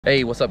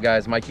Hey, what's up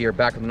guys? Mike here,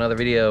 back with another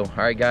video. All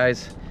right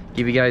guys,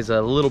 give you guys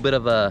a little bit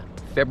of a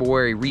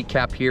February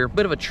recap here.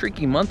 Bit of a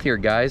tricky month here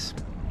guys.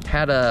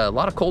 Had a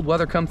lot of cold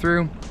weather come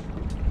through.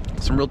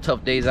 Some real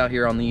tough days out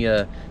here on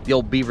the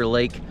old Beaver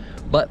Lake.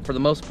 But for the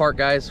most part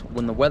guys,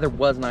 when the weather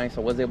was nice,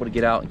 I was able to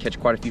get out and catch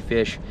quite a few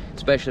fish,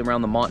 especially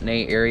around the Monte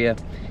Ne area.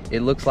 It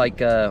looks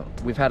like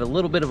we've had a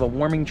little bit of a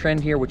warming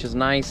trend here, which is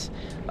nice.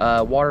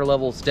 Water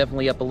level's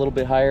definitely up a little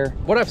bit higher.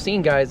 What I've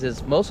seen guys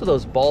is most of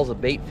those balls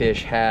of bait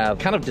fish have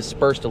kind of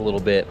dispersed a little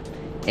bit,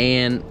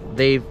 and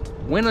they've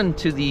went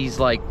into these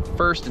like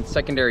first and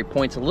secondary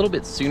points a little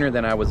bit sooner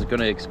than I was going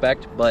to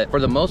expect. But for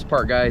the most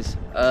part guys,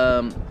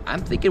 I'm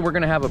thinking we're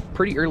going to have a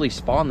pretty early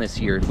spawn this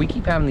year. If we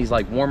keep having these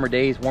like warmer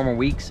days, warmer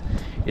weeks,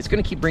 it's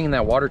going to keep bringing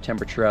that water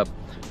temperature up.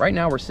 Right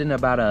now we're sitting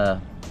about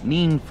a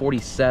mean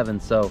 47,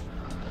 so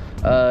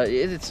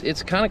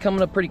it's kind of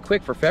coming up pretty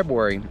quick for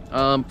February.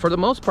 For the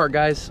most part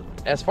guys,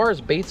 as far as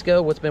baits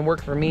go, what's been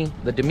working for me,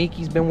 the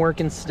Demiki's been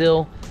working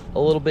still a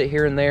little bit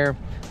here and there.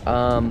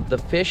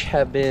 The fish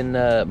have been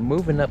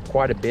moving up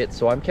quite a bit,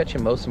 so I'm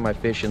catching most of my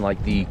fish in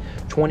like the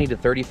 20 to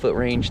 30 foot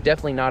range.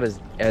 Definitely not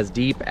as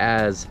deep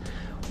as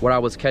what I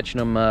was catching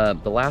them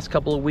the last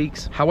couple of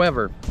weeks.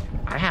 However,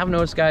 I have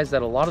noticed guys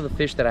that a lot of the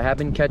fish that I have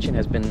been catching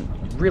has been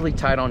really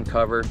tight on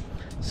cover.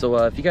 So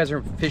if you guys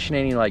are fishing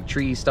any like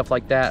trees, stuff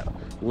like that,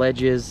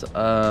 ledges, you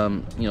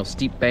know,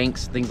 steep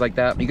banks, things like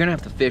that, you're gonna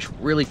have to fish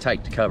really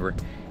tight to cover.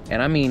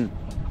 And I mean,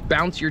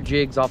 bounce your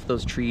jigs off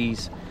those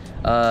trees.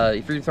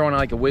 If you're throwing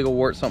like a wiggle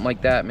wart, something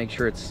like that, make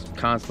sure it's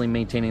constantly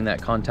maintaining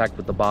that contact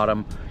with the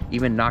bottom.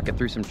 Even knock it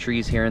through some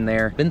trees here and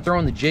there. Been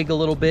throwing the jig a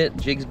little bit.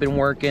 Jig's been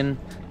working.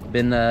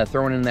 Been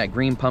throwing in that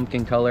green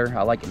pumpkin color.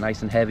 I like it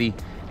nice and heavy.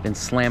 Been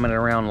slamming it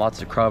around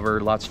lots of cover,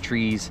 lots of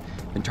trees.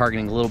 Been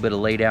targeting a little bit of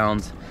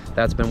laydowns.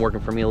 That's been working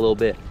for me a little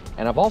bit.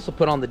 And I've also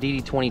put on the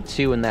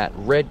DD22 in that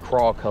red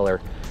crawl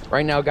color.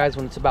 Right now guys,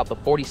 when it's about the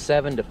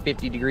 47 to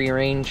 50 degree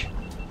range,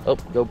 oh,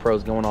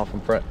 GoPro's going off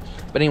in front.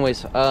 But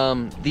anyways,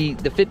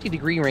 the 50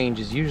 degree range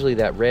is usually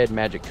that red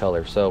magic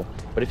color. So,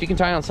 but if you can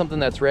tie on something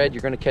that's red,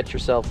 you're gonna catch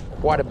yourself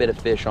quite a bit of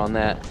fish on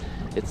that.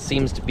 It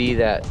seems to be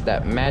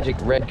that magic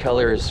red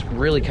color is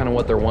really kind of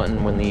what they're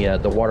wanting when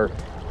the water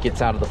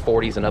gets out of the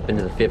 40s and up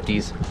into the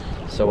 50s.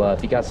 So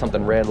if you got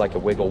something red like a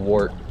wiggle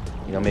wart,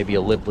 you know, maybe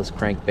a lipless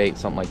crankbait,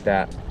 something like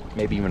that,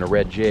 maybe even a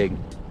red jig,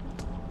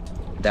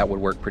 that would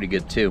work pretty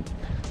good too.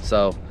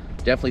 So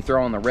definitely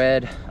throw on the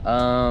red.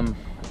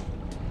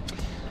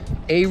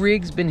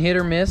 A-rig's been hit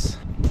or miss.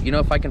 You know,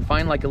 if I can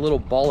find like a little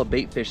ball of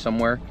bait fish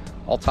somewhere,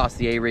 I'll toss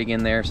the A-rig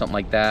in there, something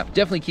like that.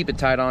 Definitely keep it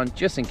tied on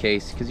just in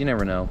case, because you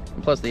never know.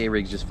 And plus the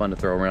A-rig's just fun to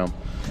throw around.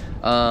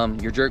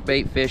 Your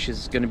jerkbait fish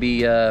is going to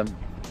be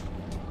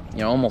you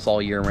know, almost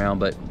all year round,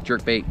 but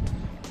jerkbait,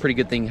 pretty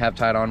good thing to have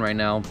tied on right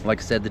now. Like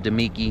I said, the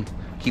Demiki,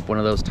 keep one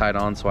of those tied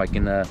on so I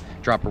can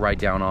drop it right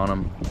down on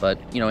them. But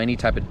you know, any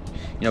type of,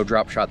 you know,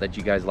 drop shot that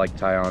you guys like to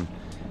tie on,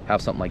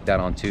 have something like that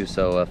on too.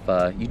 So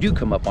if you do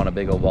come up on a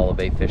big old ball of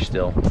bait fish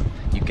still,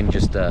 you can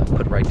just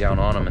put it right down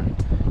on them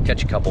and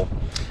catch a couple.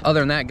 Other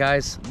than that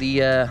guys,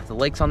 the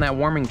lake's on that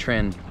warming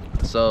trend,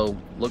 so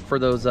look for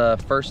those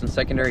first and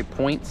secondary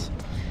points.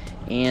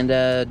 And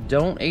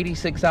don't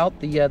 86 out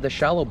the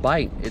shallow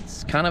bite.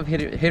 It's kind of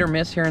hit or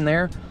miss here and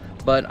there,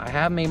 but I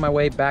have made my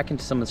way back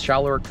into some of the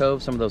shallower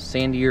coves, some of those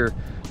sandier,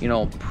 you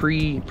know,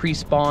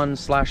 pre-spawn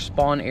 /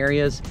 spawn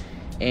areas,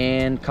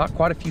 and caught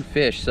quite a few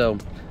fish. So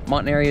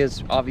Monte Ne area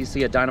is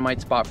obviously a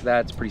dynamite spot for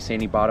that. It's pretty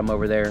sandy bottom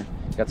over there.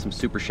 Got some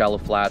super shallow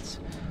flats,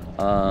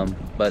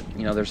 but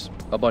you know, there's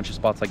a bunch of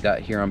spots like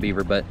that here on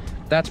Beaver. But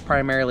that's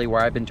primarily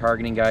where I've been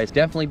targeting guys.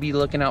 Definitely be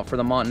looking out for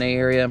the Monte Ne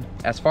area.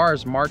 As far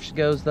as March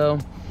goes though,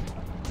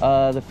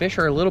 the fish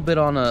are a little bit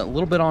on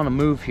a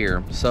move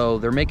here. So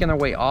they're making their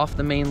way off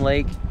the main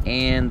lake,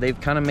 and they've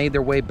kind of made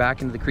their way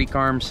back into the creek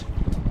arms.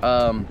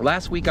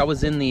 Last week I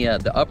was in the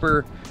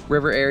upper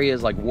river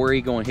areas like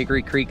Warrigal and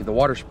Hickory Creek. The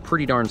water's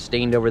pretty darn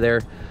stained over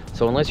there.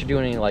 So unless you're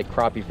doing any like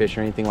crappie fish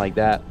or anything like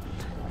that,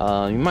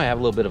 you might have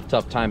a little bit of a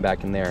tough time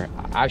back in there.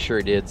 I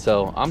sure did.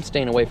 So I'm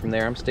staying away from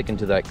there. I'm sticking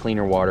to that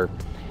cleaner water.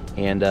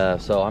 And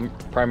so I'm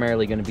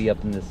primarily going to be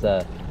up in this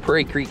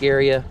Prairie Creek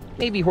area,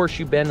 maybe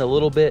Horseshoe Bend a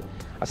little bit.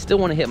 I still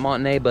want to hit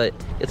Monte Ne, but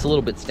it's a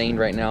little bit stained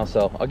right now,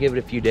 so I'll give it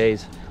a few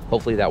days.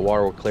 Hopefully that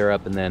water will clear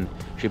up, and then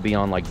should be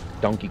on like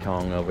Donkey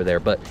Kong over there.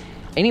 But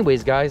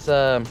anyways guys,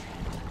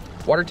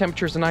 water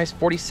temperature is a nice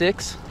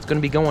 46. It's going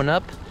to be going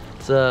up.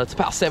 It's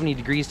about 70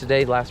 degrees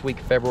today, last week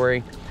of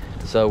February.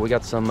 So we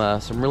got some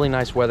really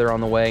nice weather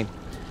on the way,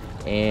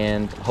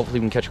 and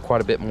hopefully we can catch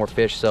quite a bit more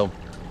fish. So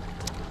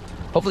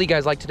hopefully you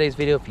guys liked today's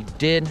video. If you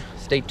did,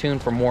 stay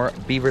tuned for more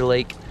Beaver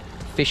Lake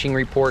fishing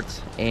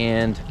reports,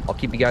 and I'll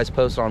keep you guys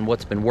posted on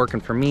what's been working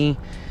for me.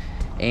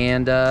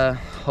 And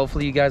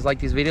hopefully you guys like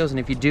these videos, and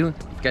if you do, if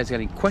you guys got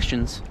any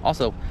questions,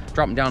 also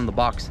drop them down in the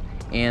box,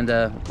 and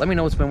let me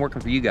know what's been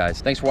working for you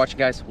guys. Thanks for watching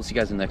guys. We'll see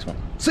you guys in the next one.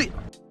 See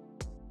ya.